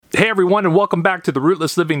Hey everyone, and welcome back to the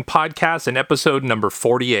Rootless Living Podcast and episode number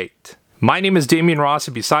 48. My name is Damian Ross,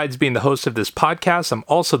 and besides being the host of this podcast, I'm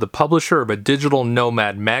also the publisher of a digital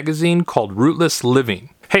nomad magazine called Rootless Living.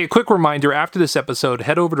 Hey, a quick reminder, after this episode,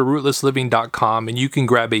 head over to rootlessliving.com and you can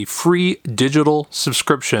grab a free digital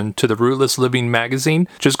subscription to the Rootless Living magazine.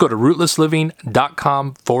 Just go to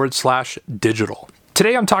rootlessliving.com/digital.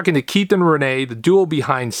 Today I'm talking to Keith and Renee, the duo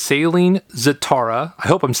behind Sailing Zatara. I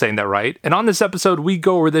hope I'm saying that right. And on this episode, we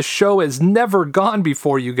go where this show has never gone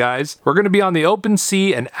before, you guys. We're going to be on the open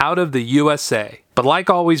sea and out of the USA. But like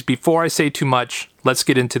always, before I say too much, let's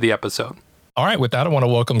get into the episode. All right, with that, I want to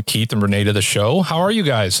welcome Keith and Renee to the show. How are you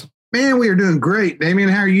guys? Man, we are doing great. Damien,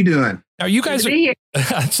 how are you doing? Are you guys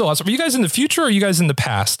so awesome. Are you guys in the future or are you guys in the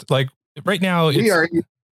past? Like right now,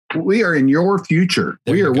 we are in your future.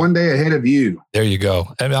 We are one day ahead of you. There you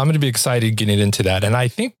go. I'm going to be excited getting into that. And I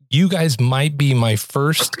think you guys might be my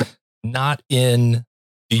first not in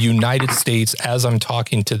the United States as I'm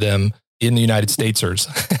talking to them in the United Statesers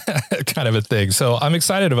kind of a thing. So I'm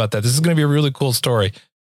excited about that. This is going to be a really cool story.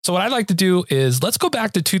 So what I'd like to do is let's go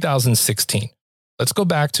back to 2016. Let's go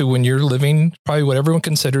back to when you're living probably what everyone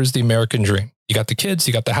considers the American dream. You got the kids,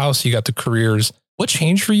 you got the house, you got the careers. What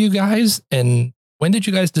changed for you guys? And when did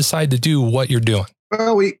you guys decide to do what you're doing?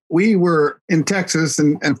 Well, we were in Texas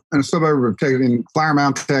and a suburb of Texas, in Flower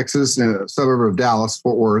Mound, Texas, a suburb of Dallas,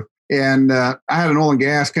 Fort Worth. And I had an oil and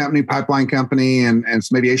gas company, pipeline company, and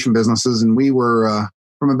some aviation businesses. And we were,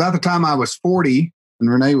 from about the time I was 40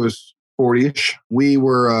 and Renee was 40-ish, we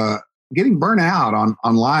were getting burnt out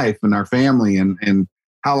on life and our family and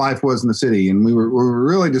how life was in the city. And we were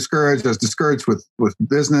really discouraged. I was discouraged with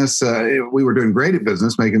business. We were doing great at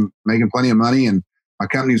business, making plenty of money, and my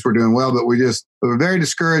companies were doing well, but we were very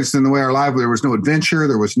discouraged in the way our life. There was no adventure.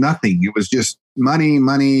 There was nothing. It was just money,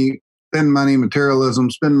 spend money, materialism,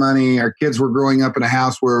 spend money. Our kids were growing up in a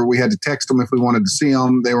house where we had to text them if we wanted to see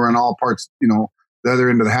them. They were in all parts, the other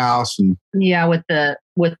end of the house. And yeah, with the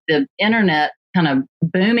internet kind of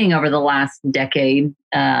booming over the last decade,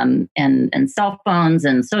 and cell phones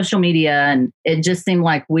and social media, and it just seemed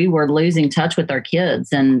like we were losing touch with our kids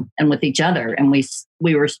and with each other, and we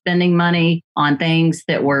were spending money on things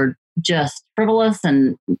that were just frivolous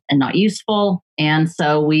and not useful. And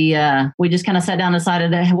so we just kind of sat down and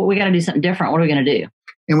decided that we got to do something different. What are we going to do?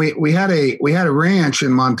 And we had a ranch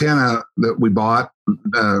in Montana that we bought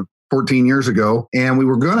 14 years ago, and we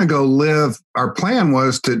were going to go live. Our plan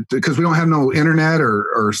was to because we don't have no internet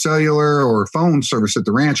or cellular or phone service at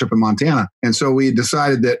the ranch up in Montana, and so we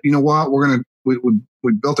decided that we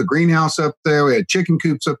built a greenhouse up there. We had chicken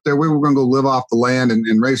coops up there. We were going to go live off the land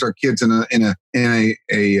and raise our kids in a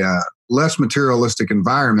less materialistic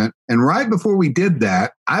environment. And right before we did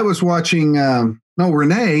that, I was watching.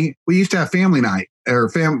 Renee. We used to have family night.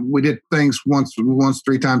 We did things once,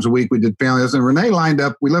 3 times a week. We did families, and Renee lined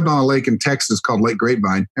up. We lived on a lake in Texas called Lake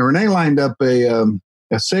Grapevine, and Renee lined up a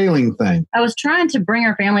sailing thing. I was trying to bring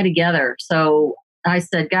our family together, so I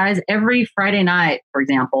said, guys, every Friday night, for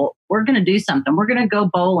example, we're going to do something. We're going to go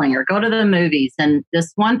bowling or go to the movies. And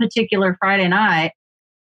this one particular Friday night,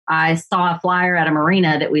 I saw a flyer at a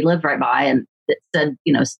marina that we lived right by, and it said,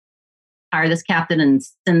 hire this captain and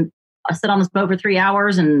sit on this boat for 3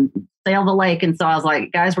 hours and sail the lake. And so I was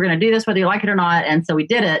like, guys, we're going to do this whether you like it or not. And so we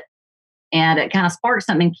did it, and it kind of sparked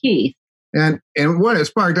something, Keith. And what it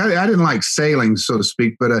sparked, I didn't like sailing, so to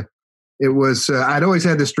speak, but it was, I'd always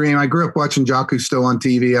had this dream. I grew up watching Jacques Cousteau on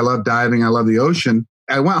TV. I love diving. I love the ocean.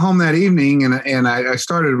 I went home that evening and I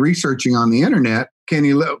started researching on the internet. Can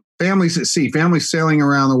you live families at sea, families sailing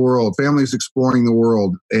around the world, families exploring the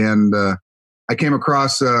world? And I came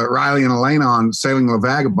across Riley and Elena on Sailing La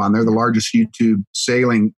Vagabond. They're the largest YouTube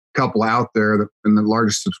sailing couple out there and the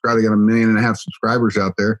largest subscriber. They got 1.5 million subscribers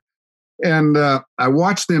out there. And I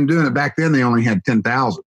watched them doing it. Back then, they only had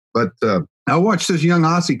 10,000. But I watched this young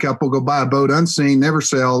Aussie couple go buy a boat unseen, never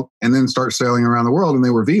sail, and then start sailing around the world. And they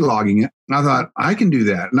were vlogging it. And I thought, I can do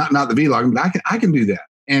that. Not the vlogging, but I can do that.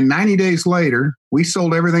 And 90 days later, we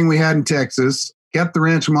sold everything we had in Texas, kept the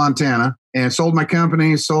ranch in Montana, and sold my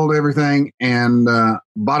company, sold everything, and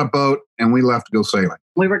bought a boat, and we left to go sailing.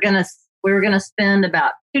 We were gonna spend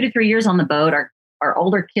about 2 to 3 years on the boat. Our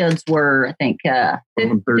older kids were, I think,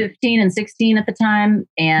 15 and 16 at the time,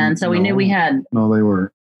 and so we knew we had. No, they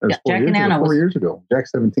were. Jack and Anna 4 years ago.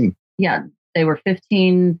 Jack's 17. Yeah, they were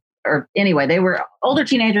 15, or anyway, they were older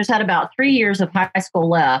teenagers. Had about 3 years of high school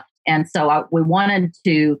left, and so we wanted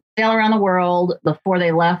to sail around the world before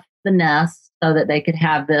they left the nest, so that they could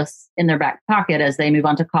have this in their back pocket as they move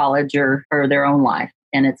on to college or their own life.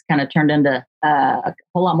 and it's kind of turned into a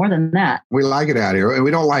whole lot more than that. We like it out here, and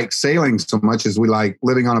we don't like sailing so much as we like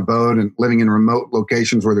living on a boat and living in remote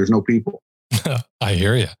locations where there's no people. I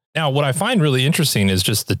hear you. Now, what I find really interesting is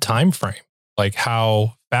just the time frame, like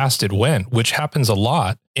how fast it went, which happens a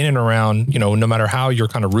lot in and around, no matter how your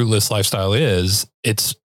kind of rootless lifestyle is,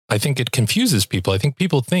 I think it confuses people. I think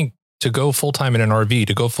people think to go full-time in an RV,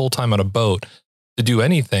 to go full-time on a boat, to do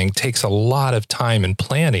anything takes a lot of time and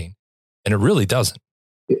planning, and it really doesn't.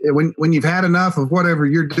 When you've had enough of whatever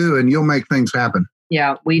you're doing, you'll make things happen.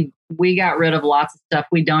 Yeah, we got rid of lots of stuff.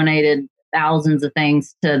 We donated thousands of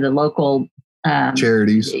things to the local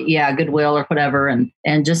charities. Yeah, Goodwill or whatever,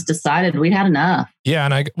 and just decided we had enough. Yeah,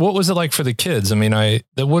 and what was it like for the kids? I mean,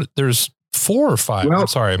 there's 4 or 5. Well, I'm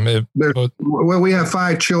sorry. We have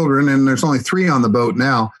 5 children, and there's only 3 on the boat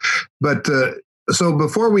now. But so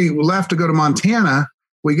before we left to go to Montana,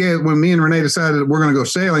 when me and Renee decided we're going to go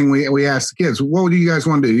sailing, we asked the kids, "What do you guys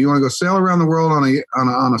want to do? Do you want to go sail around the world on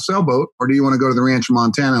a sailboat, or do you want to go to the ranch in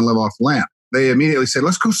Montana and live off the land?" They immediately said,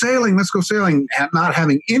 "Let's go sailing. Let's go sailing," not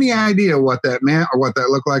having any idea what that meant or what that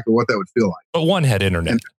looked like or what that would feel like. But one had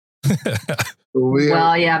internet.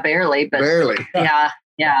 Well, yeah, barely, but barely.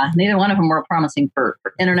 Yeah. Neither one of them were promising for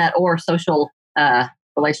internet or social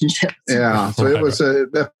relationships. Yeah. So it was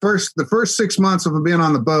the first 6 months of being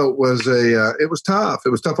on the boat was it was tough. It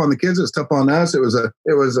was tough on the kids. It was tough on us. It was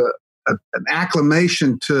an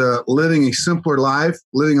acclimation to living a simpler life,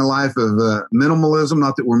 living a life of minimalism.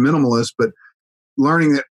 Not that we're minimalists, but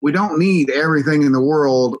learning that we don't need everything in the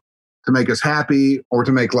world to make us happy or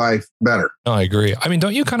to make life better. No, I agree. I mean,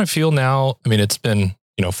 don't you kind of feel now? I mean, it's been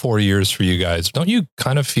 4 years for you guys. Don't you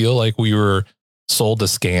kind of feel like we were sold a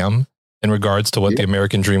scam in regards to what the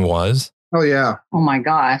American dream was? Oh, yeah. Oh, my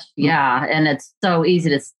gosh. Yeah. And it's so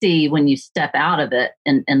easy to see when you step out of it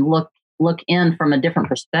and look in from a different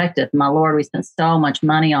perspective. My Lord, we spent so much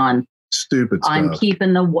money on stupid stuff. On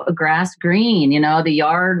keeping the grass green, the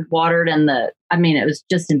yard watered, and it was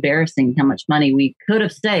just embarrassing how much money we could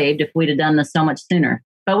have saved if we'd have done this so much sooner.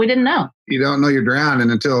 But we didn't know. You don't know you're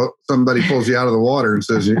drowning until somebody pulls you out of the water and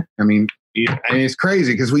says, it's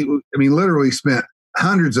crazy because we literally spent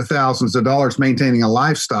hundreds of thousands of dollars maintaining a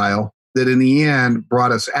lifestyle that in the end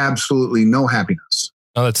brought us absolutely no happiness.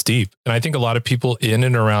 Oh, that's deep. And I think a lot of people in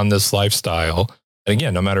and around this lifestyle, and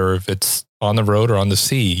again, no matter if it's on the road or on the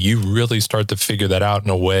sea, you really start to figure that out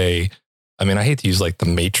in a way. I mean, I hate to use like the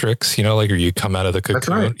Matrix, or you come out of the cocoon. That's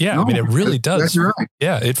right. Yeah, no, it really does. That's right.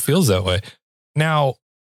 Yeah, it feels that way. Now,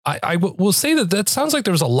 I will say that sounds like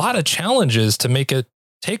there was a lot of challenges to make it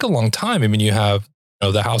take a long time. I mean, you have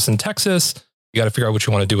the house in Texas. You got to figure out what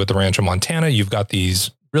you want to do with the ranch in Montana. You've got these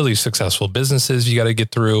really successful businesses you got to get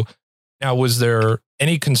through. Now, was there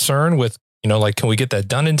any concern with, can we get that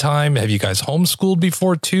done in time? Have you guys homeschooled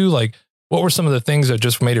before too? Like, what were some of the things that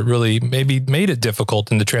just made it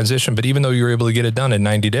difficult in the transition, but even though you were able to get it done in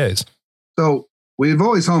 90 days? So we've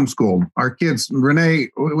always homeschooled our kids. Renee,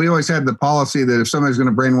 we always had the policy that if somebody's going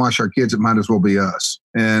to brainwash our kids, it might as well be us.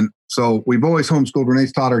 And so we've always homeschooled.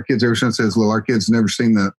 Renee's taught our kids ever since they was little. Our kids never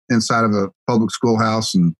seen the inside of a public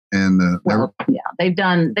schoolhouse they've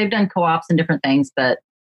done co-ops and different things, but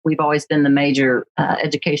we've always been the major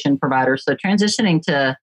education provider. So transitioning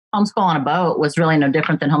to homeschool on a boat was really no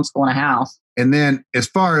different than homeschool in a house. And then as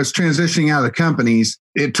far as transitioning out of the companies,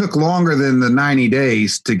 it took longer than the 90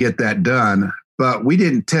 days to get that done. But we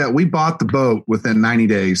bought the boat within 90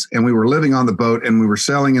 days and we were living on the boat and we were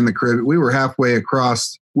selling in the Caribbean. We were halfway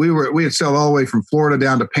across. We had sold all the way from Florida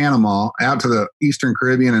down to Panama, out to the Eastern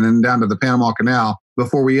Caribbean and then down to the Panama Canal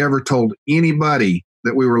before we ever told anybody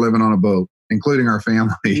that we were living on a boat, including our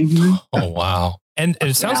family. Mm-hmm. Oh, wow. And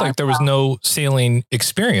it sounds like there was no sailing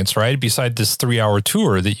experience, right? Beside this 3-hour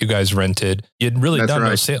tour that you guys rented, you'd really done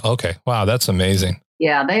no sail. Okay. Wow. That's amazing.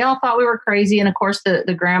 Yeah. They all thought we were crazy. And of course,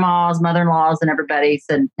 the grandmas, mother-in-laws, and everybody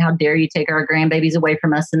said, "How dare you take our grandbabies away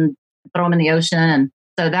from us and throw them in the ocean?" And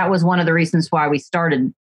so that was one of the reasons why we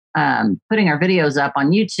started putting our videos up on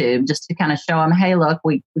YouTube, just to kind of show them, hey, look,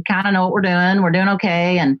 we kind of know what we're doing. We're doing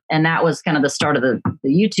okay. And that was kind of the start of the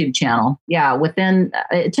YouTube channel. Yeah.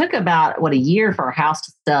 It took about a year for our house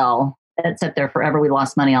to sell. It sat there forever. We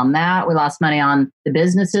lost money on that. We lost money on the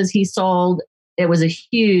businesses he sold. It was a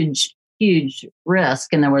huge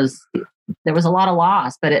risk. And there was a lot of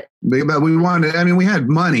loss, but we wanted, we had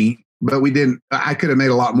money, but we didn't, I could have made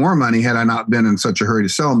a lot more money had I not been in such a hurry to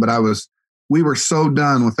sell them. But we were so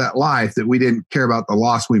done with that life that we didn't care about the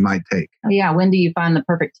loss we might take. Oh, yeah. When do you find the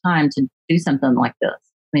perfect time to do something like this?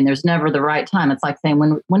 I mean, there's never the right time. It's like saying,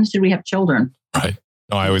 when should we have children? Right.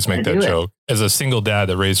 No, I always make that joke. As a single dad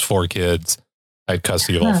that raised 4 kids, I had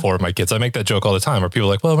custody of all 4 of my kids. I make that joke all the time where people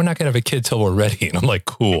are like, well, we're not going to have a kid till we're ready. And I'm like,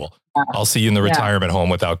 cool. I'll see you in the retirement home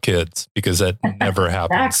without kids, because that never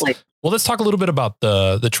happens. Exactly. Well, let's talk a little bit about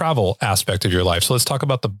the travel aspect of your life. So let's talk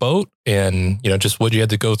about the boat and, just what you had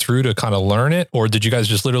to go through to kind of learn it. Or did you guys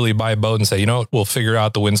just literally buy a boat and say, you know what, we'll figure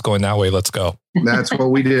out the wind's going that way. Let's go. That's what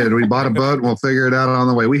we did. We bought a boat and we'll figure it out on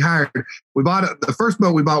the way. The first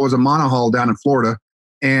boat we bought was a monohull down in Florida.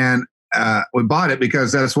 And we bought it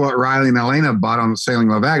because that's what Riley and Elena bought on Sailing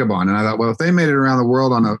La Vagabond. And I thought, well, if they made it around the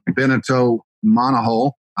world on a Beneteau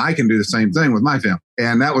monohull, I can do the same thing with my family.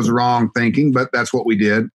 And that was wrong thinking, but that's what we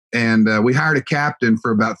did. And we hired a captain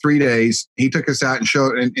for about 3 days. He took us out and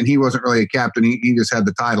showed, and he wasn't really a captain. He just had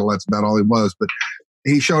the title. That's about all he was. But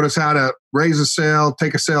he showed us how to raise a sail,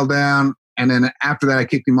 take a sail down. And then after that, I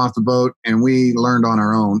kicked him off the boat and we learned on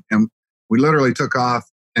our own. And we literally took off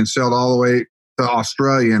and sailed all the way to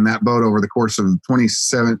Australia in that boat over the course of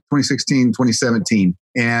 2016, 2017.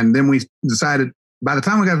 And then we decided, by the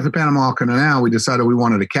time we got to the Panama Canal, we decided we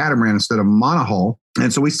wanted a catamaran instead of a monohull.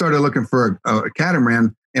 And so we started looking for a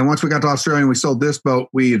catamaran. And once we got to Australia and we sold this boat,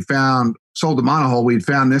 sold the monohull, we had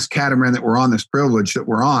found this catamaran that we're on, this privilege that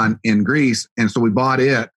we're on in Greece. And so we bought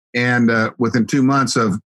it. And within 2 months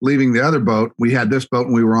of leaving the other boat, we had this boat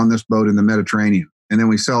and we were on this boat in the Mediterranean. And then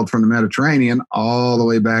we sailed from the Mediterranean all the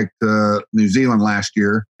way back to New Zealand last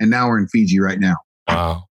year. And now we're in Fiji right now.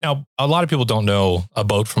 Wow. Now, a lot of people don't know a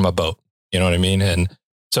boat from a boat. You know what I mean? And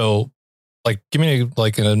so give me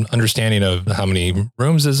an understanding of how many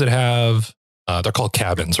rooms does it have? They're called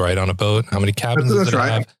cabins, right? On a boat. How many cabins does it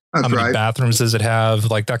have? How many bathrooms does it have?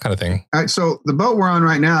 Like that kind of thing. All right. So the boat we're on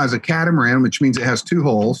right now is a catamaran, which means it has 2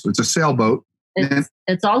 hulls. It's a sailboat.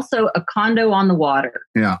 It's also a condo on the water.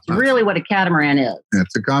 Yeah. It's really what a catamaran is.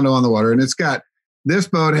 It's a condo on the water. And this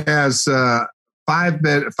boat has 5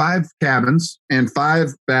 cabins and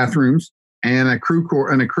 5 bathrooms and a crew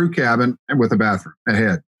cabin with a bathroom, a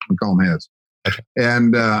head. We call them heads. Okay.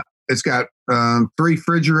 And it's got 3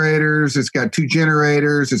 refrigerators. It's got 2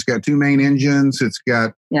 generators. It's got 2 main engines. It's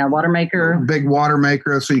got water maker, big water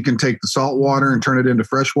maker, so you can take the salt water and turn it into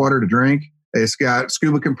fresh water to drink. It's got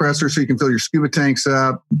scuba compressors, so you can fill your scuba tanks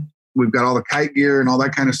up. We've got all the kite gear and all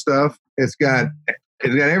that kind of stuff. It's got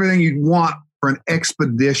everything you'd want for an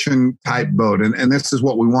expedition type boat. And this is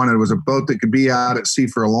what we wanted, was a boat that could be out at sea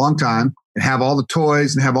for a long time and have all the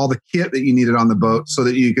toys and have all the kit that you needed on the boat so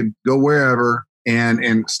that you could go wherever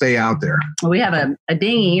and stay out there. We have a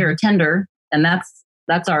dinghy or a tender, and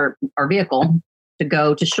that's our vehicle to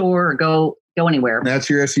go to shore or go anywhere. That's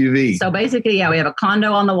your SUV. So basically, we have a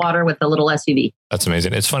condo on the water with a little SUV. That's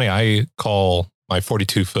amazing. It's funny. I call my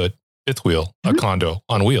 42-foot fifth wheel a condo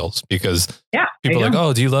on wheels, because people are like,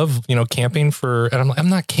 oh, do you love, camping and I'm like, I'm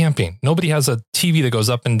not camping. Nobody has a TV that goes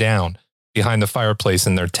up and down behind the fireplace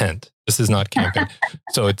in their tent. This is not camping.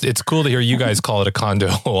 So it's cool to hear you guys call it a condo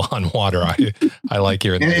on water. I like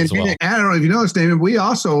hearing that as well. I don't know if you noticed, David, we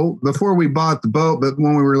also, before we bought the boat, but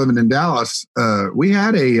when we were living in Dallas, we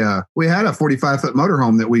had a 45-foot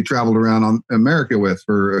motorhome that we traveled around on America with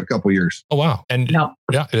for a couple years. Oh, wow. And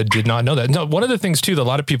I did not know that. No, one of the things too, that a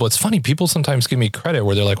lot of people, it's funny, people sometimes give me credit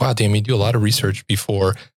where they're like, wow, damn, you do a lot of research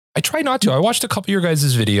before. I try not to. I watched a couple of your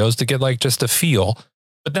guys' videos to get just a feel,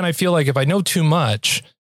 but then I feel like if I know too much,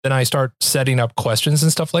 then I start setting up questions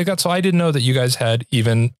and stuff like that. So I didn't know that you guys had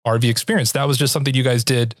even RV experience. That was just something you guys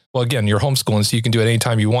did. Well, again, you're homeschooling, so you can do it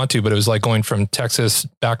anytime you want to, but it was like going from Texas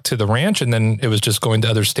back to the ranch, and then it was just going to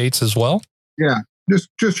other states as well. Yeah. Just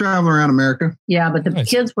traveling around America. Yeah. But the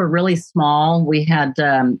kids were really small. We had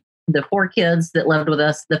the 4 kids that lived with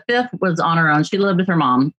us. The 5th was on her own. She lived with her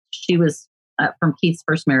mom. She was from Keith's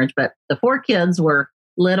first marriage, but the 4 kids were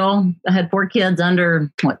little. I had 4 kids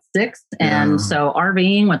under 6, and so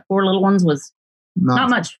RVing with 4 little ones was not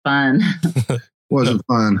much fun. Wasn't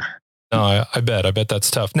fun. No, I bet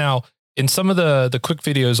that's tough. Now, in some of the quick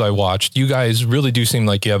videos I watched, you guys really do seem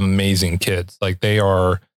like you have amazing kids. Like, they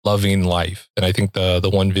are loving life. And I think the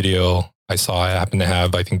one video I saw, I happen to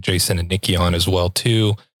have, I think, Jason and Nikki on as well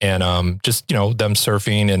too, and just them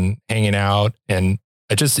surfing and hanging out, and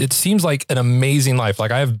it seems like an amazing life.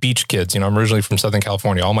 Like, I have beach kids, I'm originally from Southern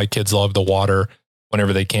California. All my kids love the water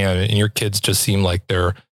whenever they can. And your kids just seem like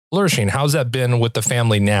they're flourishing. How's that been with the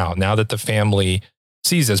family now that the family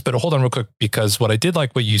sees this? But hold on real quick, because what I did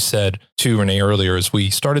like what you said to Renee earlier is we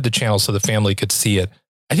started the channel so the family could see it.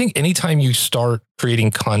 I think anytime you start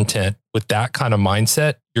creating content with that kind of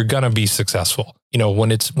mindset, you're going to be successful.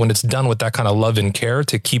 When it's done with that kind of love and care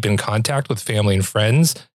to keep in contact with family and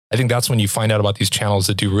friends, I think that's when you find out about these channels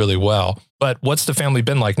that do really well. But what's the family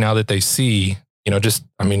been like now that they see, it just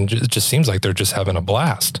seems like they're just having a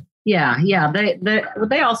blast. Yeah.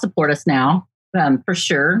 They all support us now. for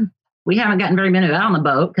sure. We haven't gotten very many out on the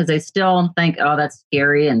boat because they still think, oh, that's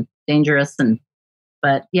scary and dangerous.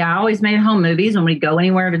 But yeah, I always made home movies when we go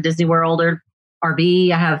anywhere to Disney World or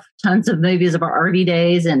RV. I have tons of movies of our RV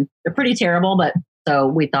days, and they're pretty terrible. But so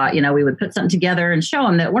we thought, we would put something together and show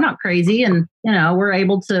them that we're not crazy, and we're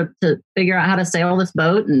able to figure out how to sail this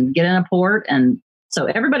boat and get in a port. And so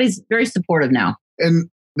everybody's very supportive now. And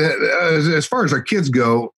as far as our kids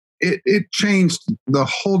go, it changed the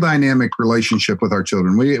whole dynamic relationship with our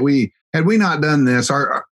children. We had we not done this,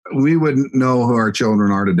 we wouldn't know who our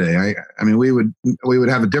children are today. I mean, we would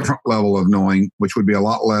have a different level of knowing, which would be a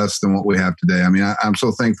lot less than what we have today. I mean, I'm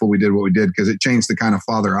so thankful we did what we did because it changed the kind of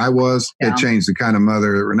father I was. Yeah. It changed the kind of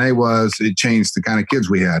mother that Renee was. It changed the kind of kids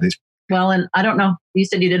we had. Well, and I don't know, you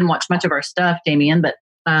said you didn't watch much of our stuff, Damien, but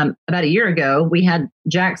about a year ago, we had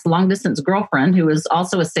Jack's long distance girlfriend who was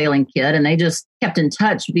also a sailing kid, and they just kept in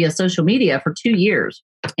touch via social media for 2 years.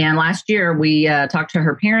 And last year we talked to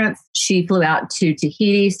her parents. She flew out to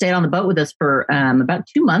Tahiti, stayed on the boat with us for about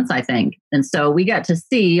 2 months, I think. And so we got to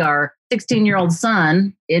see our 16-year-old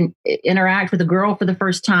son interact with a girl for the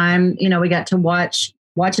first time. We got to watch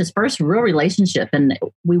his first real relationship. And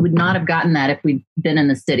we would not have gotten that if we'd been in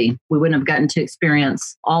the city. We wouldn't have gotten to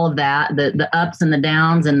experience all of that, the ups and the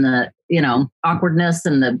downs and the, awkwardness.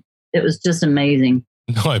 And it was just amazing.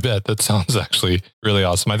 No, I bet. That sounds actually really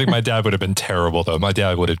awesome. I think my dad would have been terrible, though. My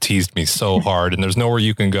dad would have teased me so hard, and there's nowhere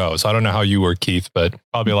you can go. So I don't know how you were, Keith, but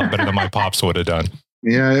probably a lot better than my pops would have done.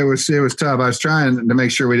 Yeah, it was tough. I was trying to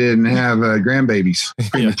make sure we didn't have grandbabies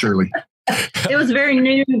prematurely. It was very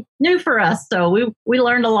new for us. So we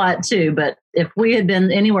learned a lot too. But if we had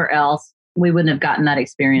been anywhere else, we wouldn't have gotten that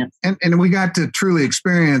experience. And we got to truly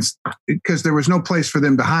experience because there was no place for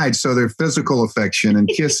them to hide. So their physical affection and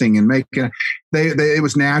kissing and making, it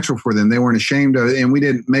was natural for them. They weren't ashamed of it, and we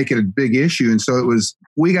didn't make it a big issue. And so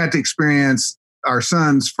we got to experience our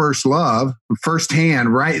son's first love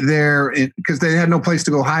firsthand right there because they had no place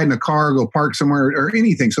to go hide in a car, go park somewhere or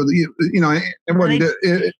anything. So, it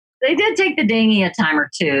wasn't... They did take the dinghy a time or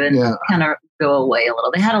two and kind of go away a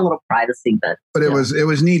little. They had a little privacy, but it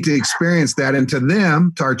was neat to experience that. And to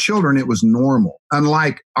them, to our children, it was normal.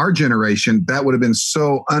 Unlike our generation, that would have been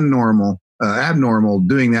so abnormal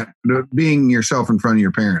doing that, being yourself in front of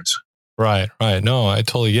your parents. Right. No, I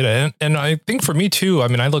totally get it. And I think for me too, I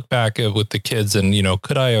mean, I look back with the kids and,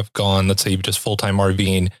 could I have gone, let's say just full-time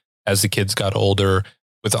RVing as the kids got older,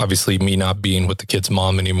 with obviously me not being with the kid's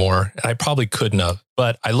mom anymore. And I probably couldn't have,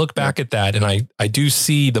 but I look back at that and I do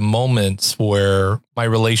see the moments where my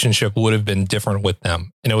relationship would have been different with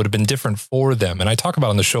them and it would have been different for them. And I talk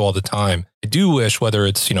about on the show all the time. I do wish, whether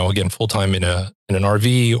it's, again, full-time in an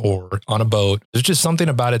RV or on a boat, there's just something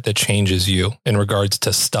about it that changes you in regards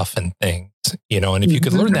to stuff and things, and if you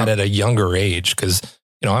could learn that at a younger age, because,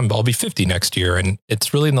 I'll be 50 next year. And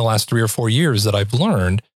it's really in the last 3 or 4 years that I've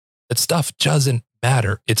learned that stuff doesn't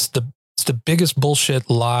matter. It's the biggest bullshit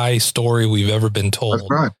lie story we've ever been told. That's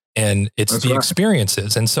right. And it's the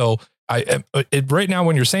experiences. And so right now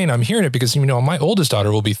when you're saying, I'm hearing it because, my oldest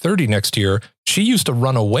daughter will be 30 next year. She used to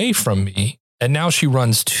run away from me and now she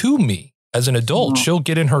runs to me as an adult. She'll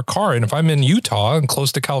get in her car. And if I'm in Utah and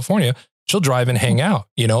close to California, she'll drive and hang out,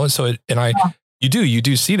 and so, you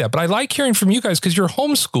do see that, but I like hearing from you guys because you're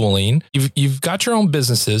homeschooling. You've got your own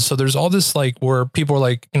businesses. So there's all this where people are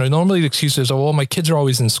like, normally the excuse is, oh, well, my kids are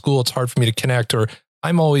always in school. It's hard for me to connect, or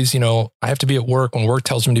I'm always, I have to be at work when work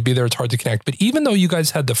tells me to be there. It's hard to connect. But even though you guys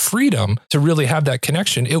had the freedom to really have that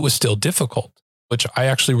connection, it was still difficult, which I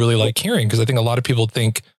actually really like hearing because I think a lot of people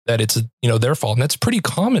think that it's, their fault. And that's pretty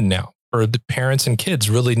common now for the parents and kids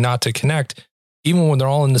really not to connect, even when they're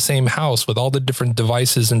all in the same house with all the different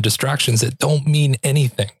devices and distractions that don't mean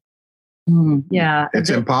anything. Yeah. It's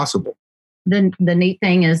impossible. The neat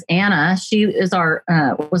thing is Anna, she is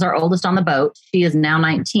was our oldest on the boat. She is now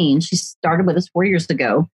 19. She started with us 4 years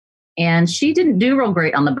ago and she didn't do real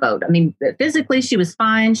great on the boat. I mean, physically she was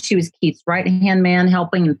fine. She was Keith's right-hand man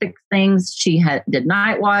helping and fix things. She did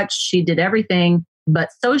night watch. She did everything, but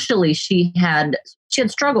socially she had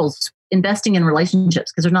struggles investing in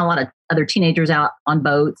relationships because there's not a lot of other teenagers out on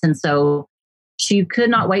boats. And so she could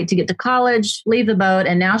not wait to get to college, leave the boat.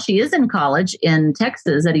 And now she is in college in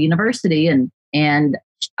Texas at a university. And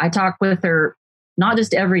I talk with her, not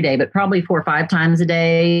just every day, but probably 4 or 5 times a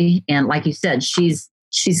day. And like you said, she's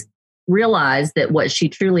realized that what she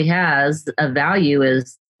truly has of value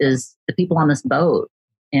is the people on this boat.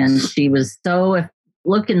 And she was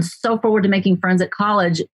looking so forward to making friends at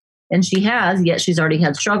college. And she has, yet she's already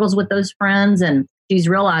had struggles with those friends. And she's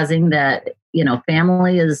realizing that,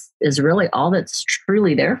 family is really all that's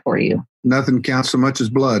truly there for you. Nothing counts so much as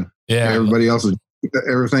blood. Yeah.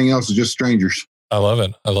 Everything else is just strangers. I love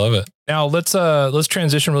it. I love it. Now let's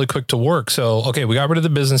transition really quick to work. So, okay, we got rid of the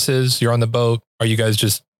businesses. You're on the boat. Are you guys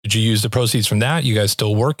did you use the proceeds from that? You guys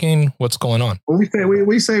still working? What's going on? Well,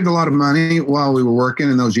 we saved a lot of money while we were working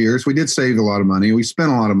in those years. We did save a lot of money. We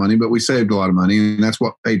spent a lot of money, but we saved a lot of money, and that's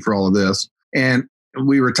what paid for all of this. And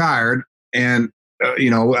we retired, and we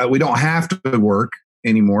don't have to work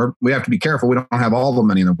anymore. We have to be careful. We don't have all the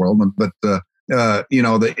money in the world, but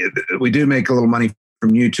we do make a little money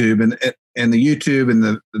from YouTube, and the YouTube and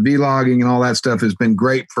the vlogging and all that stuff has been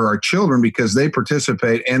great for our children because they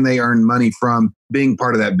participate and they earn money from being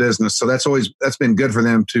part of that business. So that's been good for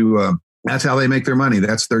them to, that's how they make their money.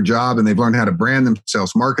 That's their job. And they've learned how to brand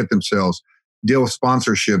themselves, market themselves, deal with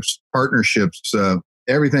sponsorships, partnerships,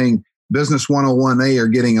 everything. Business 101, they are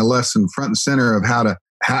getting a lesson front and center of how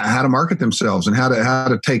to market themselves and how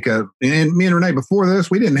to take and me and Renee, before this,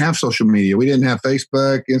 we didn't have social media. We didn't have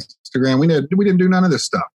Facebook, Instagram. We didn't do none of this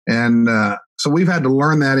stuff. And so we've had to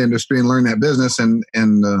learn that industry and learn that business. And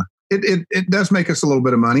it does make us a little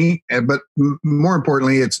bit of money, but more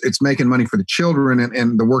importantly, it's making money for the children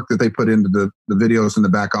and the work that they put into the videos and the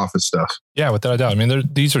back office stuff. Yeah, without a doubt. I mean,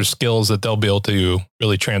 these are skills that they'll be able to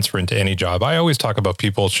really transfer into any job. I always talk about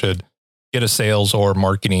people should get a sales or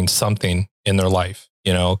marketing something in their life.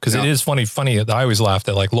 Because it is funny. I always laugh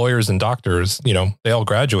that like lawyers and doctors, they all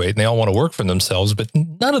graduate and they all want to work for themselves, but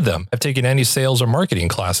none of them have taken any sales or marketing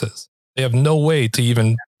classes. They have no way to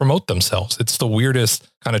even promote themselves. It's the weirdest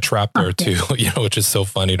kind of trap there too, which is so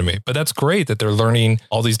funny to me. But that's great that they're learning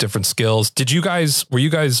all these different skills. Were you guys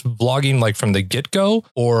vlogging like from the get-go,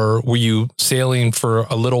 or were you sailing for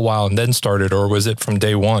a little while and then started, or was it from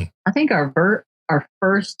day one? I think our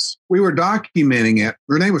first... We were documenting it.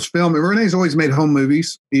 Renee was filming. Renee's always made home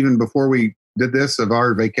movies, even before we did this, of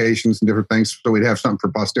our vacations and different things. So we'd have something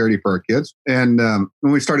for posterity for our kids. And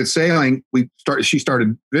when we started sailing, she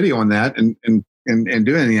started videoing that and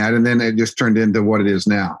doing that. And then it just turned into what it is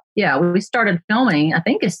now. Yeah, we started filming. I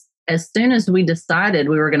think as soon as we decided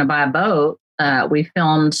we were going to buy a boat, we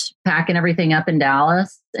filmed packing everything up in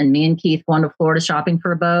Dallas. And me and Keith went to Florida shopping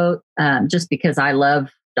for a boat, just because I love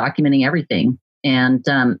documenting everything. And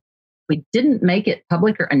we didn't make it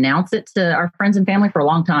public or announce it to our friends and family for a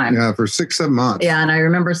long time. Yeah, for 6-7 months. Yeah, and I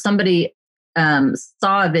remember somebody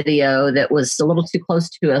saw a video that was a little too close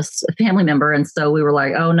to us, a family member. And so we were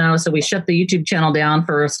like, oh no. So we shut the YouTube channel down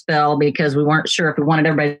for a spell because we weren't sure if we wanted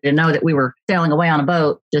everybody to know that we were sailing away on a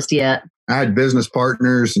boat just yet. I had business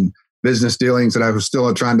partners and business dealings that I was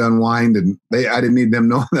still trying to unwind. And I didn't need them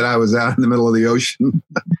knowing that I was out in the middle of the ocean,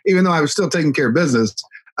 even though I was still taking care of business.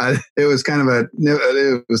 It was kind of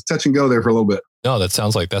it was touch and go there for a little bit. No, that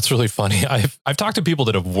sounds like that's really funny. I've talked to people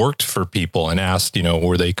that have worked for people and asked,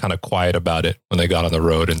 were they kind of quiet about it when they got on the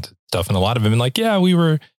road and stuff? And a lot of them have been like, yeah, we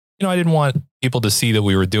were, I didn't want people to see that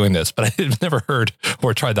we were doing this, but I've never heard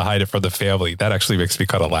or tried to hide it from the family. That actually makes me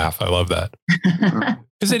kind of laugh. I love that.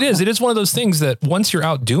 Because it is one of those things that once you're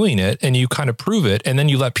out doing it and you kind of prove it, and then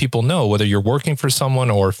you let people know whether you're working for someone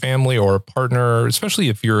or family or a partner, especially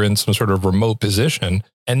if you're in some sort of remote position,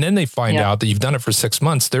 and then they find out that you've done it for 6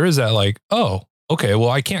 months, there is that like, oh, okay,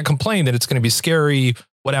 well, I can't complain that it's going to be scary.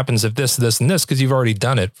 What happens if this, and this, because you've already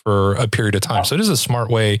done it for a period of time. So it is a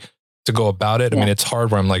smart way to go about it. I mean, it's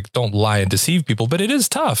hard where I'm like, don't lie and deceive people, but it is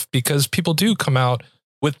tough because people do come out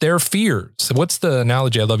with their fears. What's the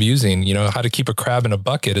analogy I love using? How to keep a crab in a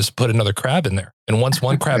bucket is put another crab in there. And once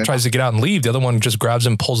one crab tries to get out and leave, the other one just grabs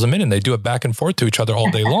him, pulls them in, and they do it back and forth to each other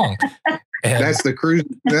all day long. And that's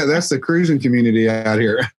the cruising community out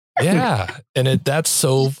here. Yeah. And that's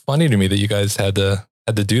so funny to me that you guys had to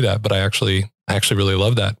do that. But I actually really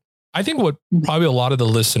love that. I think what probably a lot of the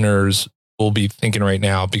listeners will be thinking right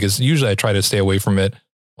now, because usually I try to stay away from it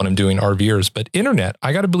when I'm doing RVers, but internet,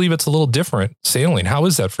 I got to believe it's a little different sailing. How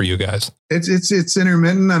is that for you guys? It's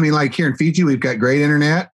intermittent. I mean, like here in Fiji, we've got great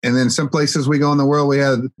internet. And then some places we go in the world, we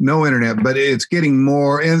have no internet, but it's getting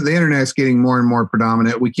more, and the internet's getting more and more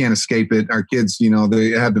predominant. We can't escape it. Our kids, they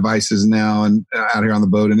have devices now and out here on the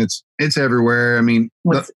boat, and it's everywhere. I mean,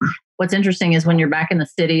 What's interesting is when you're back in the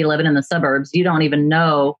city, living in the suburbs, you don't even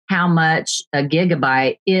know how much a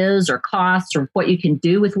gigabyte is or costs, or what you can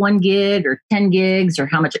do with 1 gig or 10 gigs, or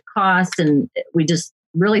how much it costs. And we just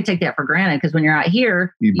really take that for granted, because when you're out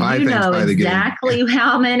here, you know exactly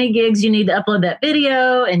how many gigs you need to upload that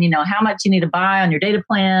video, and how much you need to buy on your data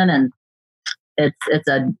plan. And it's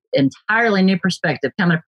an entirely new perspective,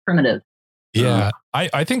 kind of primitive. Yeah,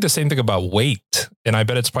 I think the same thing about weight. And I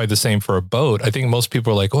bet it's probably the same for a boat. I think most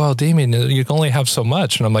people are like, well, Damien, you can only have so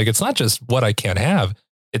much. And I'm like, it's not just what I can't have.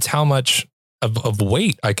 It's how much of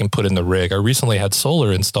weight I can put in the rig. I recently had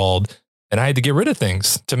solar installed, and I had to get rid of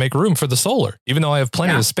things to make room for the solar, even though I have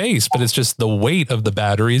plenty of space, but it's just the weight of the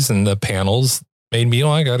batteries and the panels made me,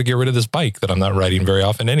 I got to get rid of this bike that I'm not riding very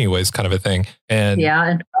often anyways, kind of a thing. And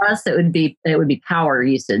and for us, it would be power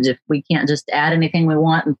usage. If we can't just add anything we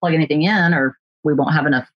want and plug anything in, or we won't have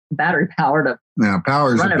enough battery power to. Yeah,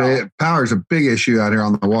 power is a big issue out here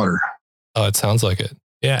on the water. Oh, it sounds like it.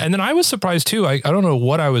 Yeah. And then I was surprised too. I don't know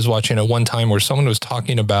what I was watching at one time where someone was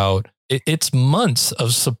talking about it's months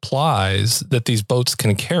of supplies that these boats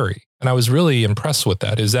can carry. And I was really impressed with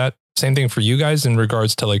that. Is that same thing for you guys in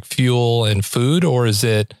regards to like fuel and food, or is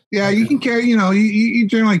it? Yeah, you can carry, you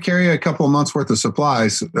generally carry a couple of months worth of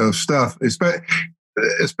supplies of stuff,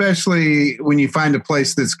 especially when you find a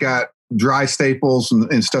place that's got dry staples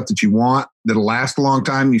and stuff that you want that'll last a long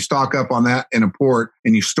time. You stock up on that in a port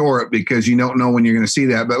and you store it because you don't know when you're going to see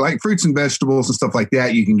that. But like fruits and vegetables and stuff like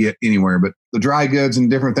that, you can get anywhere. But the dry goods and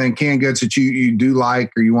different things, canned goods that you do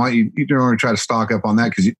like or you want, you don't want to try to stock up on that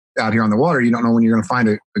because out here on the water, you don't know when you're going to find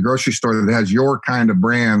a grocery store that has your kind of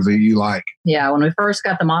brands that you like. Yeah, when we first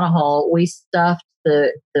got the monohull, we stuffed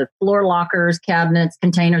the floor lockers, cabinets,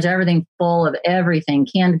 containers, everything full of everything,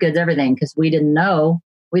 canned goods, everything, because we didn't know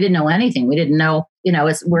anything. We didn't know,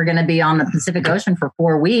 we're going to be on the Pacific Ocean for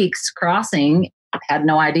 4 weeks crossing. Had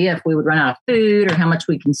no idea if we would run out of food or how much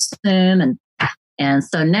we consume. And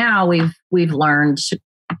so now we've learned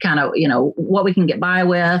kind of, what we can get by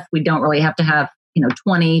with. We don't really have to have,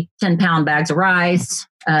 20, 10-pound bags of rice,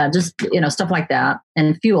 just, stuff like that.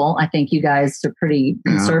 And fuel, I think you guys are pretty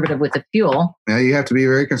conservative with the fuel. Yeah, you have to be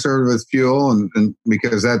very conservative with fuel and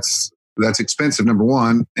because that's expensive, number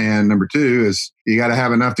one. And number two is you got to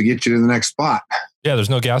have enough to get you to the next spot. Yeah, there's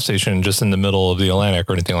no gas station just in the middle of the Atlantic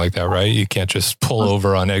or anything like that, right? You can't just pull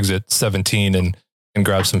over on exit 17 and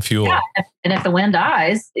grab some fuel. Yeah, and if the wind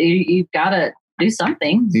dies, you've got to do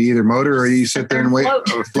something. You either motor or you sit there and wait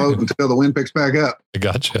or float until the wind picks back up. I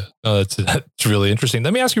gotcha. Oh, that's really interesting.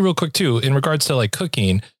 Let me ask you real quick too, in regards to like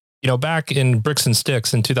cooking, back in Bricks and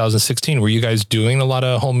Sticks in 2016, were you guys doing a lot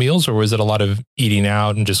of home meals or was it a lot of eating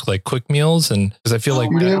out and just like quick meals? And because I feel like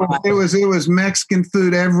it was Mexican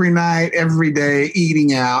food every night, every day,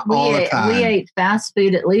 eating out all the time. We ate fast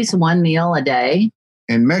food at least one meal a day.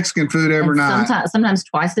 And Mexican food every night. Sometimes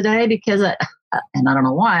twice a day because and I don't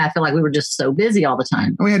know why, I feel like we were just so busy all the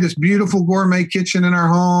time. We had this beautiful gourmet kitchen in our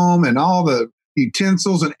home and all the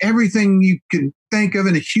utensils and everything you could think of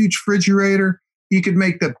in a huge refrigerator. You could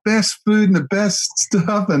make the best food and the best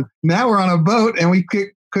stuff. And now we're on a boat and we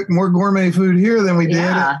cook more gourmet food here than we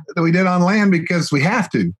did on land because we have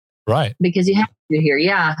to. Right. Because you have to here.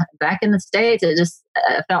 Yeah. Back in the States, it just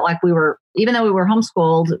felt like even though we were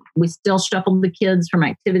homeschooled, we still shuffled the kids from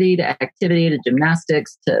activity to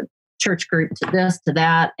gymnastics to church group to this to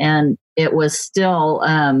that. And it was still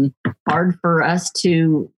hard for us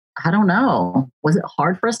to, I don't know. Was it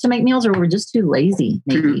hard for us to make meals or were we just too lazy?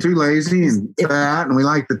 Maybe? Too lazy and fat. And we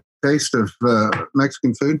like the taste of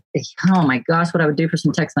Mexican food. Oh my gosh, what I would do for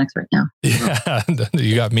some Tex-Mex right now. Yeah.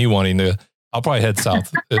 You got me wanting to, I'll probably head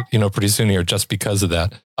south, pretty soon here just because of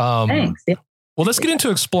that. Thanks. Yeah. Well, let's get into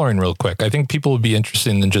exploring real quick. I think people would be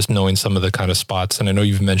interested in just knowing some of the kind of spots. And I know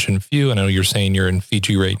you've mentioned a few. I know you're saying you're in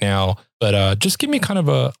Fiji right now, but just give me kind of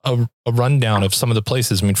a rundown of some of the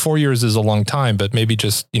places. I mean, 4 years is a long time, but maybe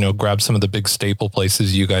just, grab some of the big staple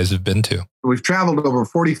places you guys have been to. We've traveled over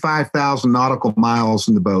 45,000 nautical miles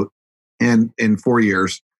in the boat in 4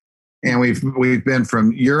 years. And we've been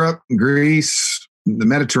from Europe, Greece, the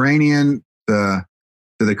Mediterranean, to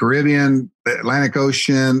the Caribbean, the Atlantic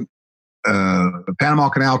Ocean, the Panama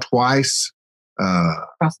Canal twice.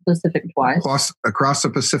 Across the Pacific twice. Across the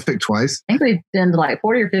Pacific twice. I think we've been to like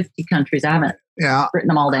 40 or 50 countries. I haven't written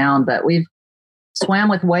them all down, but we've swam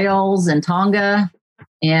with whales in Tonga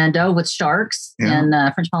and dove with sharks in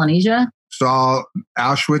French Polynesia. Saw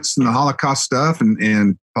Auschwitz and the Holocaust stuff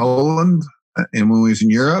in Poland and when we was in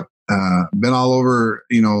Europe. Been all over,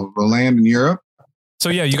 the land in Europe. So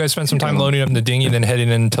yeah, you guys spent some time loading up in the dinghy and then heading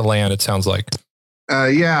into land, it sounds like.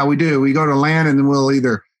 Yeah, we do. We go to land and then we'll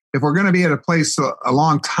either, if we're going to be at a place a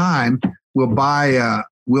long time, we'll buy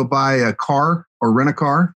a car or rent a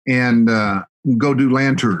car and go do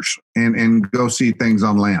land tours and go see things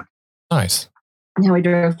on land. Nice. Yeah, we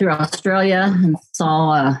drove through Australia and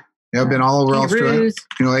saw I've been all over Australia.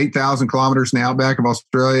 8,000 kilometers in the outback of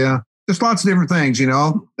Australia. Just lots of different things,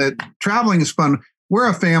 that traveling is fun. We're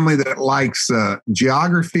a family that likes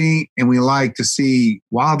geography and we like to see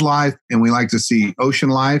wildlife and we like to see ocean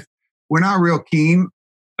life. We're not real keen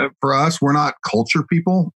for us. We're not culture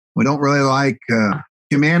people. We don't really like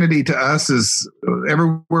humanity. To us is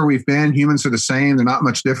everywhere we've been, humans are the same. They're not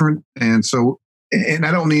much different. And so, and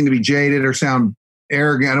I don't mean to be jaded or sound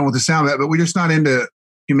arrogant. I don't want to sound that, but we're just not into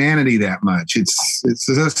humanity that much. It's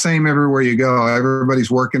the same everywhere you go. Everybody's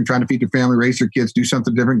working, trying to feed their family, raise their kids, do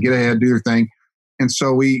something different, get ahead, do their thing. And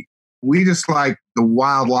so we just like the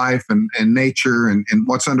wildlife and nature and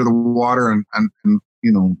what's under the water and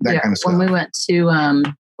that kind of stuff. When we went to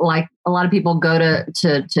like a lot of people go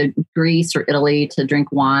to Greece or Italy to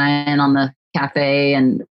drink wine on the cafe,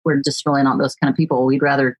 and we're just really not those kind of people. We'd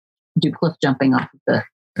rather do cliff jumping off of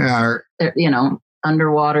the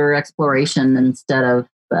underwater exploration instead of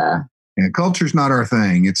culture's not our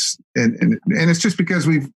thing. It's and it's just because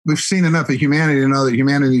we've seen enough of humanity to know that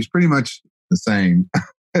humanity is pretty much the same.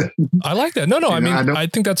 I like that. No, I mean, I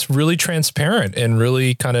think that's really transparent and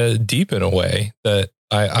really kind of deep in a way that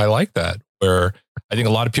I like that, where I think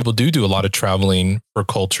a lot of people do a lot of traveling for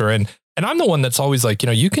culture. And I'm the one that's always like,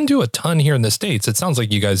 you can do a ton here in the States. It sounds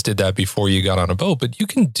like you guys did that before you got on a boat, but you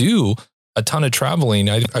can do a ton of traveling.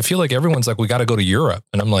 I feel like everyone's like, we got to go to Europe.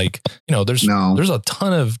 And I'm like, there's a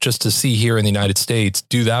ton of just to see here in the United States,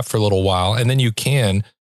 do that for a little while. And then you can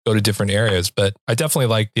go to different areas. But I definitely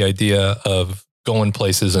like the idea of going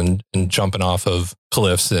places and jumping off of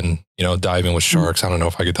cliffs and, diving with sharks. I don't know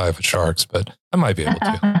if I could dive with sharks, but I might be able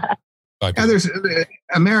to. There's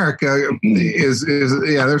America is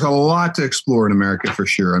there's a lot to explore in America for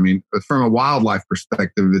sure. I mean, from a wildlife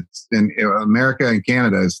perspective, it's in America and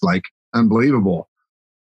Canada is like unbelievable.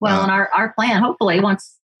 Well, and our plan, hopefully,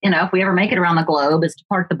 once if we ever make it around the globe, is to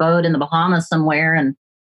park the boat in the Bahamas somewhere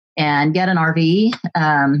and get an RV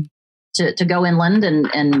to go inland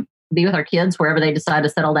and be with our kids wherever they decide to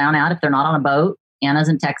settle down at if they're not on a boat. Anna's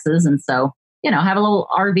in Texas, and so have a little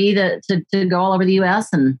RV to go all over the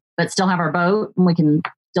U.S. but still have our boat, and we can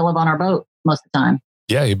still live on our boat most of the time.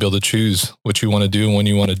 Yeah, you'll be able to choose what you want to do and when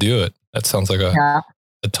you want to do it. That sounds like a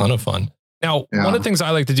ton of fun. Now, one of the things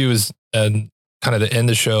I like to do is, kind of to end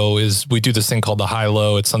the show, is we do this thing called the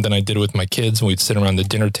high-low. It's something I did with my kids, and we'd sit around the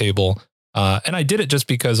dinner table. And I did it just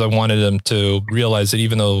because I wanted them to realize that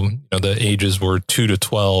even though the ages were 2 to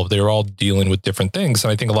 12, they were all dealing with different things.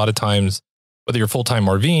 And I think a lot of times, whether you're full-time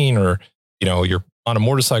RVing or you're on a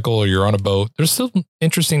motorcycle or you're on a boat, there's still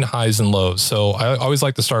interesting highs and lows. So I always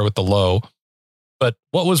like to start with the low. But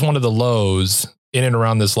what was one of the lows in and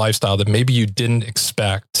around this lifestyle that maybe you didn't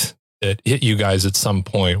expect that hit you guys at some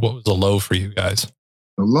point? What was the low for you guys?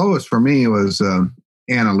 The lowest for me was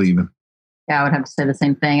Anna leaving. Yeah, I would have to say the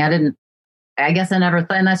same thing. I guess I never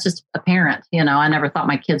thought, and that's just apparent. I never thought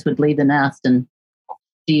my kids would leave the nest. And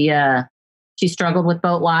she struggled with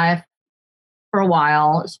boat life for a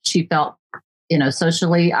while. She felt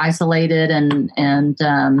socially isolated. And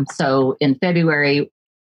so in February,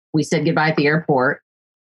 we said goodbye at the airport.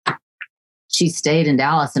 She stayed in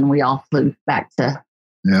Dallas and we all flew back to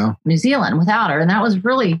New Zealand without her. And that was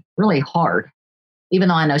really, really hard, even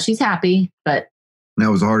though I know she's happy, but that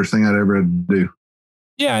was the hardest thing I'd ever had to do.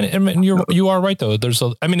 Yeah. And you are right though.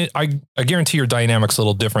 I guarantee your dynamic's a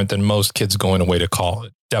little different than most kids going away to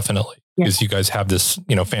college. Definitely. Because you guys have this,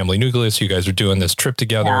 family nucleus, you guys are doing this trip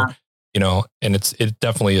together. And it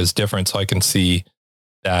definitely is different. So I can see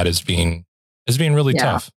that as being really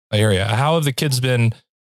tough. I hear you. How have the kids been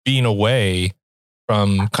being away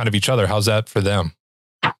from kind of each other? How's that for them?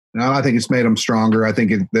 No, I think it's made them stronger. I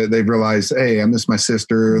think they've realized, hey, I miss my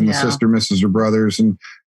sister and the sister misses her brothers. And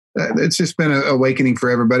it's just been an awakening for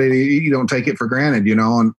everybody. You don't take it for granted,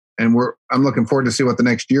 and I'm looking forward to see what the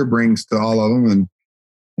next year brings to all of them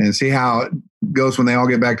and see how it goes when they all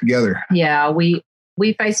get back together. Yeah, we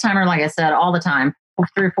FaceTime her, like I said, all the time,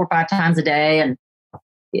 3 or 4 or 5 times a day. And,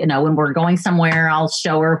 when we're going somewhere, I'll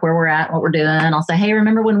show her where we're at, what we're doing. I'll say, hey,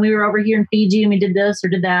 remember when we were over here in Fiji and we did this or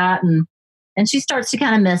did that? And she starts to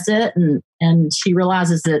kind of miss it. And she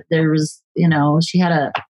realizes that there was, she had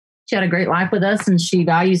a great life with us and she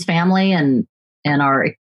values family and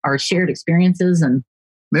our shared experiences. And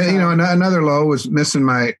another low was missing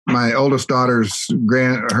my oldest daughter's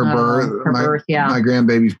birth, my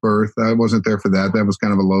grandbaby's birth. I wasn't there for that. That was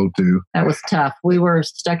kind of a low too. That was tough. We were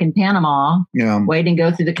stuck in Panama, waiting to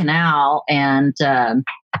go through the canal, and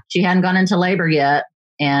she hadn't gone into labor yet,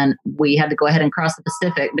 and we had to go ahead and cross the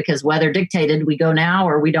Pacific because weather dictated we go now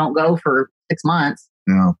or we don't go for 6 months.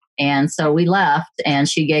 Yeah. And so we left, and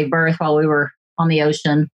she gave birth while we were on the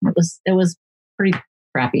ocean. It was pretty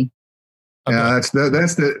crappy. Okay. Yeah, that's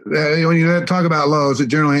the when you talk about lows, it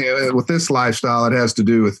generally with this lifestyle, it has to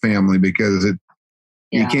do with family because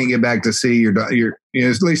you can't get back to see your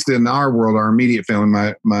at least in our world, our immediate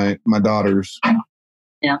family, my daughters.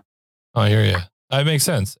 Yeah. I hear you. That makes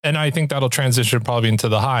sense, and I think that'll transition probably into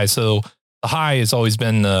the high. So the high has always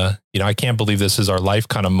been I can't believe this is our life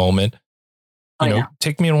kind of moment.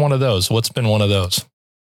 Take me in one of those. What's been one of those?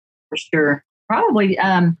 For sure. probably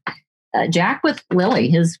Jack with Lily,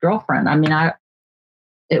 his girlfriend. I mean,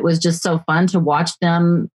 it was just so fun to watch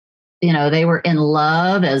them. You know, they were in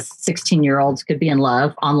love as 16-year-olds could be in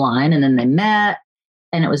love online, and then they met,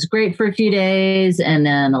 and it was great for a few days. And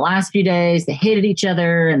then the last few days, they hated each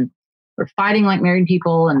other and were fighting like married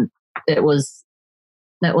people, and that was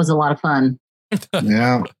a lot of fun.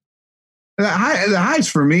 Yeah, the highs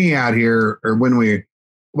for me out here are when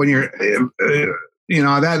you're,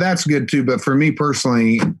 that's good too. But for me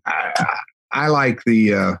personally, I like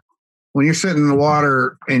the when you're sitting in the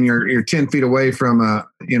water and you're 10 feet away from a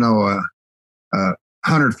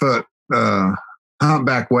 100-foot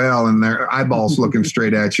humpback whale and their eyeballs looking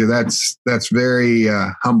straight at you. That's very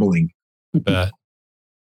humbling. I bet.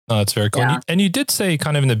 No, that's very cool. Yeah. And you did say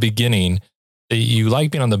kind of in the beginning that you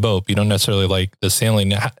like being on the boat, but you don't necessarily like the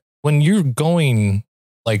sailing. When you're going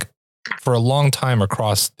like for a long time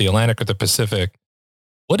across the Atlantic or the Pacific,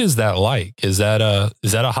 what is that like? Is that a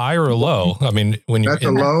high or a low? I mean, when that's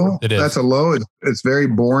a low. It is. That's a low. It's very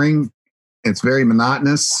boring. It's very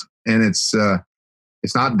monotonous, and it's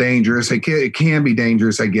not dangerous. It can be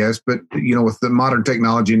dangerous, I guess, but with the modern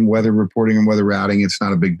technology and weather reporting and weather routing, it's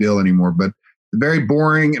not a big deal anymore. But very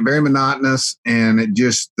boring and very monotonous, and it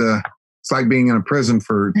just it's like being in a prison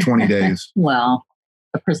for 20 days. Well,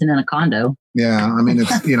 a prison in a condo. Yeah, I mean,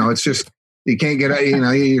 it's it's just. You can't get out,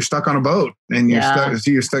 you're stuck on a boat and you're stuck.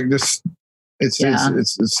 Just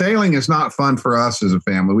it's sailing is not fun for us as a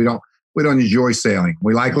family. We don't enjoy sailing.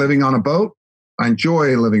 We like living on a boat. I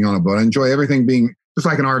enjoy living on a boat. I enjoy everything being just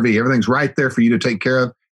like an RV. Everything's right there for you to take care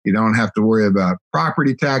of. You don't have to worry about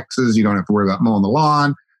property taxes. You don't have to worry about mowing the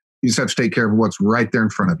lawn. You just have to take care of what's right there in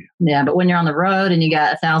front of you. Yeah, but when you're on the road and you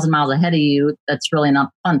got 1,000 miles ahead of you, that's really not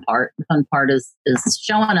the fun part. The fun part is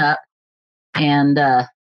showing up and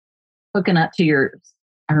hooking up to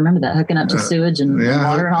hooking up to sewage and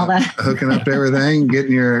water and all that. Hooking up to everything,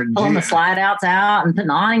 getting your... Pulling the slide outs out and putting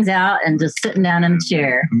the awnings out and just sitting down in the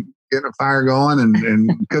chair. Getting a fire going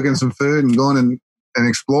and cooking some food and going and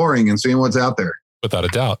exploring and seeing what's out there. Without a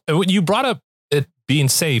doubt. You brought up it being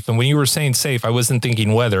safe. And when you were saying safe, I wasn't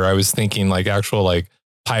thinking weather. I was thinking like actual like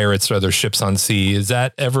pirates or other ships on sea. Is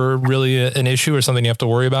that ever really an issue or something you have to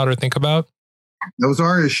worry about or think about? Those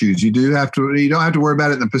are issues. You don't have to worry about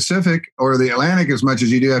it in the Pacific or the Atlantic as much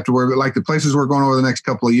as you do have to worry about like the places we're going over the next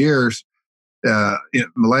couple of years,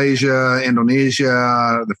 Malaysia,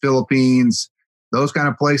 Indonesia, the Philippines, those kind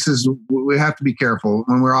of places. We have to be careful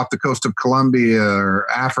when we're off the coast of Colombia or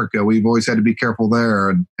Africa. We've always had to be careful there.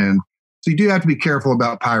 And so you do have to be careful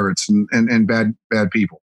about pirates and bad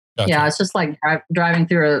people. Gotcha. Yeah. It's just like driving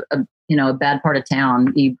through a bad part of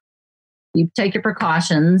town. You take your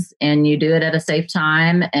precautions and you do it at a safe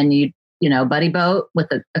time, and you buddy boat with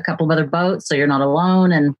a couple of other boats, so you're not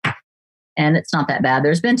alone, and it's not that bad.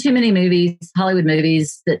 There's been too many movies, Hollywood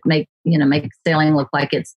movies, that make sailing look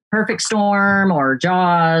like it's Perfect Storm or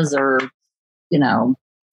Jaws or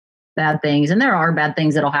bad things, and there are bad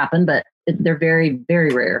things that'll happen, but they're very,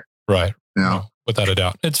 very rare. Right. Yeah. No, without a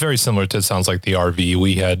doubt. It's very similar to, it sounds like, the RV.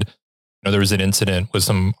 We had there was an incident with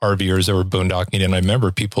some RVers that were boondocking, and I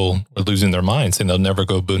remember people were losing their minds and they'll never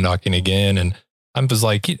go boondocking again. And I was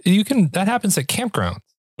like, that happens at campgrounds.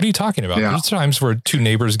 What are you talking about? Yeah. There's times where two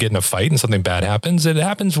neighbors get in a fight and something bad happens. It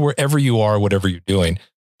happens wherever you are, whatever you're doing.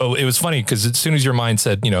 But it was funny because as soon as your mind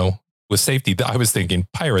said, with safety, I was thinking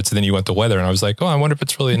pirates, and then you went to weather, and I was like, oh, I wonder if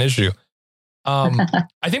it's really an issue. I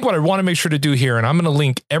think what I want to make sure to do here, and I'm going to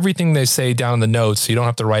link everything they say down in the notes, so you don't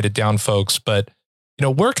have to write it down, folks, but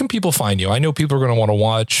where can people find you? I know people are going to want to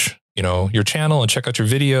watch, your channel and check out your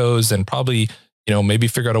videos and probably, maybe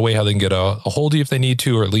figure out a way how they can get a hold of you if they need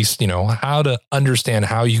to, or at least, how to understand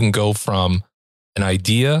how you can go from an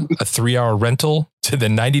idea, a 3-hour rental, to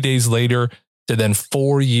then 90 days later, to then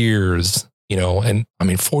 4 years, and I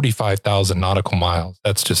mean, 45,000 nautical miles.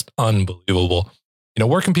 That's just unbelievable.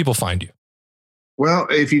 Where can people find you? Well,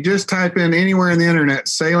 if you just type in anywhere in the internet,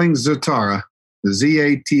 Sailing Zatara,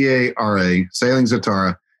 Zatara, Sailing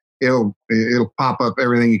Zatara, it'll pop up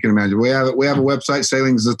everything you can imagine. We have a website,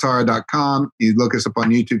 sailingzatara.com. You look us up on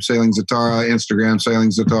YouTube, Sailing Zatara, Instagram, Sailing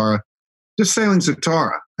Zatara, just Sailing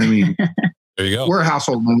Zatara. I mean, there you go. We're a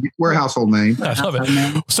household name. I love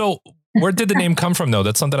it. So where did the name come from, though?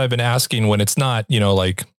 That's something I've been asking when it's not,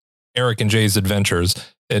 like Eric and Jay's Adventures.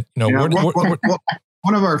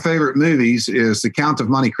 One of our favorite movies is The Count of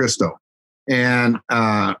Monte Cristo. And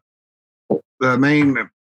the main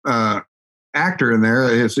actor in there,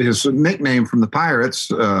 his nickname from the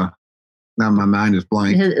pirates, now my mind is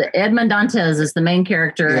blank. Edmond Dantes is the main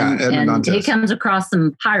character. Yeah, and Dantes. He comes across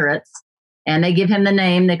some pirates and they give him the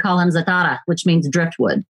name, they call him Zatara, which means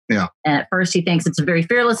driftwood. Yeah. And at first he thinks it's a very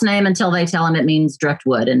fearless name until they tell him it means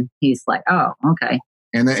driftwood. And he's like, oh, okay.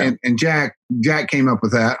 And Jack came up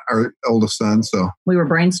with that, our oldest son. So we were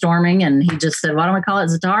brainstorming and he just said, why don't we call it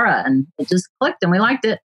Zatara? And it just clicked and we liked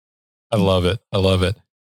it. I love it. I love it.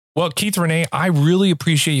 Well, Keith, Renee, I really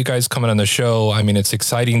appreciate you guys coming on the show. I mean, it's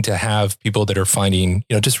exciting to have people that are finding,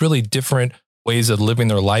 just really different ways of living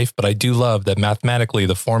their life. But I do love that mathematically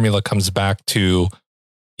the formula comes back to,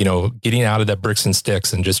 getting out of that bricks and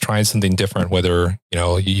sticks and just trying something different, whether,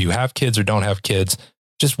 you have kids or don't have kids,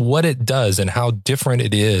 just what it does and how different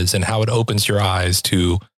it is and how it opens your eyes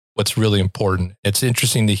to what's really important. It's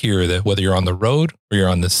interesting to hear that whether you're on the road or you're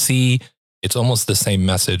on the sea, it's almost the same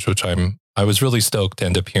message, which I was really stoked to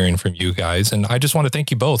end up hearing from you guys. And I just want to thank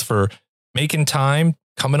you both for making time,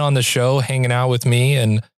 coming on the show, hanging out with me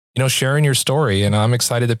and, sharing your story. And I'm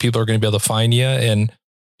excited that people are going to be able to find you. And,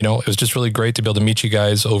 it was just really great to be able to meet you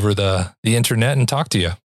guys over the internet and talk to you.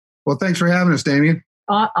 Well, thanks for having us, Damien.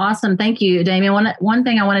 Awesome. Thank you, Damien. One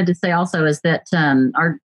thing I wanted to say also is that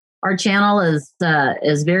our channel is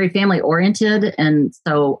very family oriented. And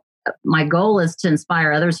so my goal is to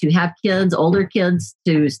inspire others who have kids, older kids,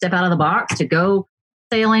 to step out of the box, to go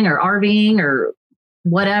sailing or RVing or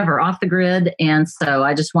whatever off the grid. And so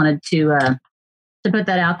I just wanted to put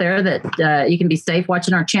that out there that you can be safe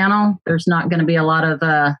watching our channel. There's not going to be a lot of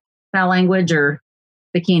foul language or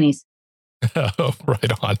bikinis. Oh,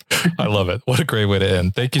 right on. I love it. What a great way to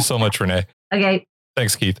end. Thank you so much, Renee. Okay.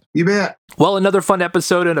 Thanks, Keith. You bet. Well, another fun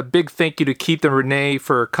episode, and a big thank you to Keith and Renee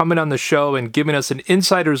for coming on the show and giving us an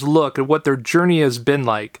insider's look at what their journey has been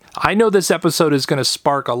like. I know this episode is going to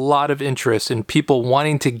spark a lot of interest in people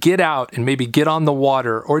wanting to get out and maybe get on the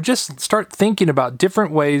water or just start thinking about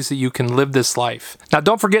different ways that you can live this life. Now,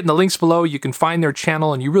 don't forget in the links below, you can find their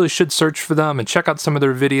channel and you really should search for them and check out some of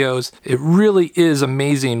their videos. It really is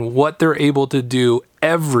amazing what they're able to do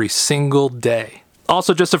every single day.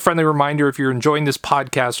 Also, just a friendly reminder, if you're enjoying this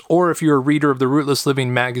podcast or if you're a reader of the Rootless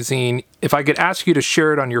Living magazine, if I could ask you to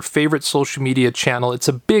share it on your favorite social media channel, it's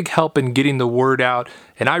a big help in getting the word out,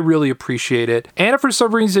 and I really appreciate it. And if for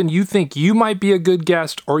some reason you think you might be a good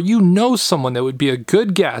guest or you know someone that would be a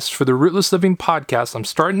good guest for the Rootless Living podcast, I'm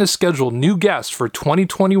starting to schedule new guests for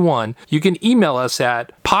 2021. You can email us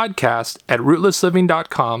at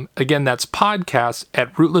podcast@rootlessliving.com. Again, that's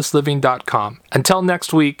podcast@rootlessliving.com. Until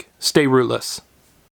next week, stay rootless.